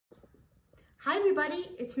Hi everybody,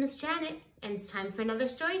 it's Miss Janet, and it's time for another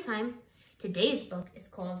story time. Today's book is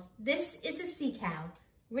called This is a Sea Cow,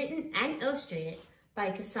 written and illustrated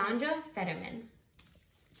by Cassandra Federman,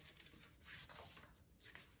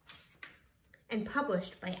 and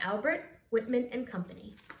published by Albert, Whitman and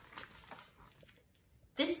Company.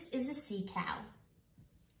 This is a sea cow.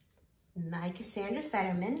 By Cassandra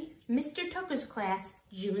Federman, Mr. Tucker's class,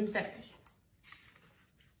 June 3rd.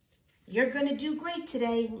 You're gonna do great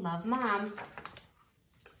today. Love, Mom.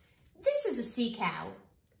 This is a sea cow.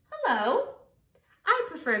 Hello. I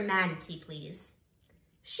prefer manatee, please.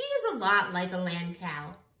 She is a lot like a land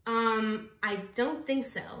cow. I don't think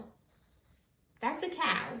so. That's a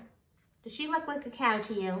cow. Does she look like a cow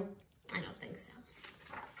to you? I don't think so.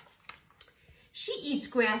 She eats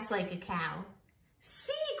grass like a cow.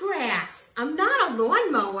 Seagrass. I'm not a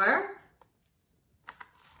lawnmower.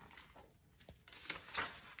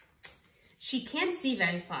 She can't see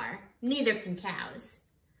very far. Neither can cows.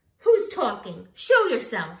 Who's talking? Show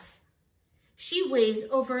yourself. She weighs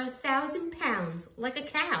over 1,000 pounds like a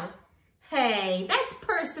cow. Hey, that's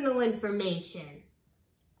personal information.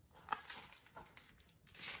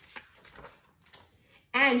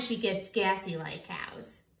 And she gets gassy like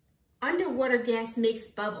cows. Underwater gas makes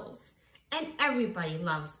bubbles, and everybody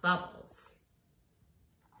loves bubbles.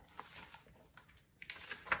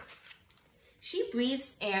 She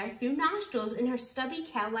breathes air through nostrils in her stubby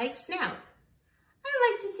cow-like snout.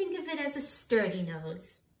 I like to think of it as a sturdy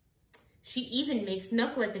nose. She even makes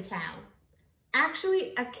milk like a cow.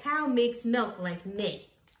 Actually, a cow makes milk like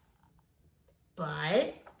me.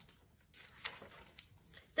 But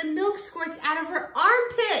the milk squirts out of her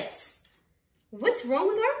armpits. What's wrong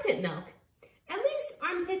with armpit milk? At least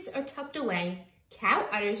armpits are tucked away. Cow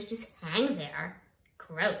udders just hang there.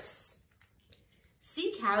 Gross.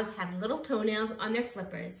 Sea cows have little toenails on their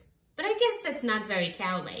flippers, but I guess that's not very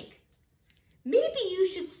cow-like. Maybe you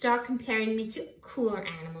should start comparing me to cooler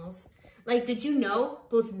animals. Like, did you know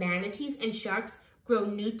both manatees and sharks grow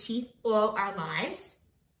new teeth all our lives?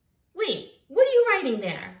 Wait, what are you writing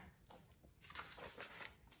there?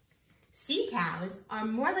 Sea cows are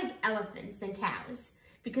more like elephants than cows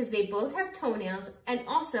because they both have toenails and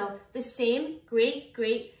also the same great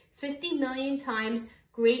 50 million times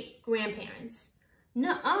great-grandparents.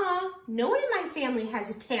 Nuh-uh, no one in my family has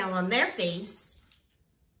a tail on their face.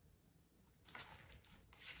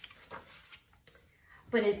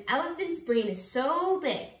 But an elephant's brain is so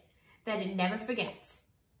big that it never forgets.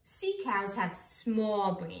 Sea cows have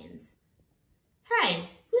small brains. Hey,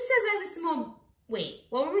 who says I have a small... Wait,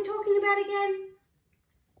 what were we talking about again?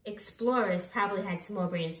 Explorers probably had small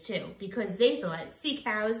brains too because they thought sea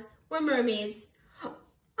cows were mermaids. A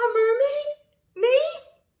mermaid? Me?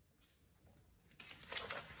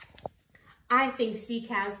 I think sea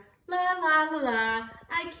cows, la la la la,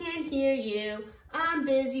 I can't hear you. I'm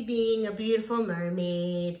busy being a beautiful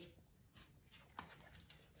mermaid.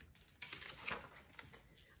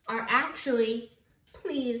 Are actually,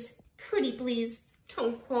 please, pretty please,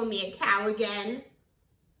 don't call me a cow again.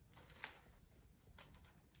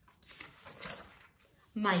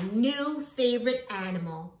 My new favorite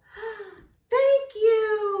animal. Thank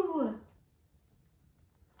you.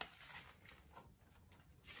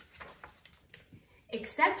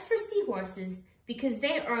 Except for seahorses, because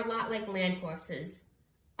they are a lot like land horses.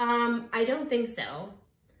 I don't think so.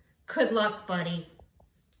 Good luck, buddy.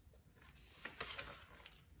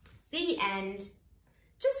 The end.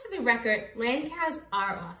 Just for the record, land cows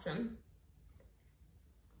are awesome.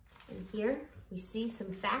 And here we see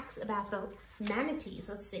some facts about the manatees.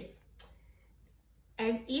 Let's see.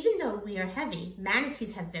 And even though we are heavy,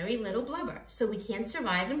 manatees have very little blubber, so we can't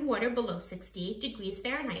survive in water below 68 degrees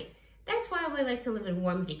Fahrenheit. That's why we like to live in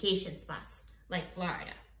warm vacation spots, like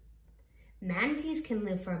Florida. Manatees can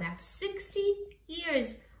live for about 60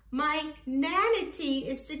 years. My manatee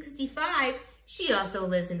is 65. She also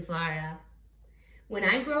lives in Florida. When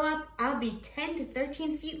I grow up, I'll be 10 to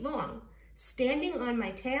 13 feet long. Standing on my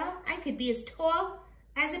tail, I could be as tall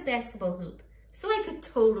as a basketball hoop, so I could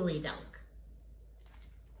totally dunk.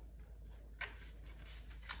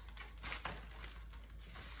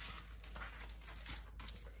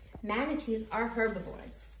 Manatees are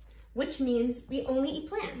herbivores, which means we only eat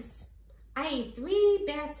plants. I eat 3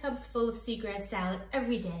 bathtubs full of seagrass salad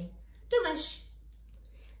every day. Delish.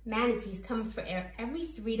 Manatees come up for air every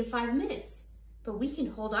 3 to 5 minutes, but we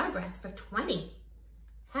can hold our breath for 20.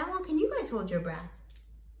 How long can you guys hold your breath?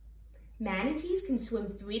 Manatees can swim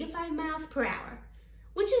 3 to 5 miles per hour,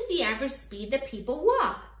 which is the average speed that people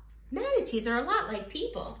walk. Manatees are a lot like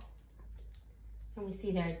people. And we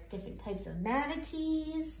see there are different types of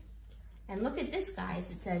manatees. And look at this, guys.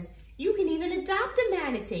 It says, you can even adopt a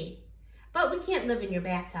manatee. but we can't live in your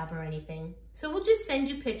bathtub or anything, so we'll just send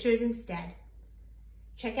you pictures instead.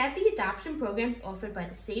 Check out the adoption programs offered by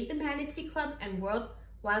the Save the Manatee Club and World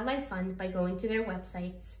Wildlife Fund by going to their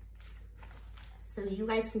websites. So you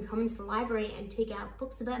guys can come into the library and take out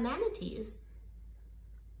books about manatees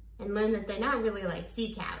and learn that they're not really like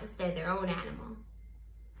sea cows, they're their own animal.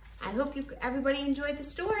 I hope everybody enjoyed the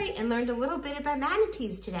story and learned a little bit about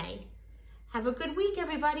manatees today. Have a good week,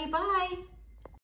 everybody. Bye.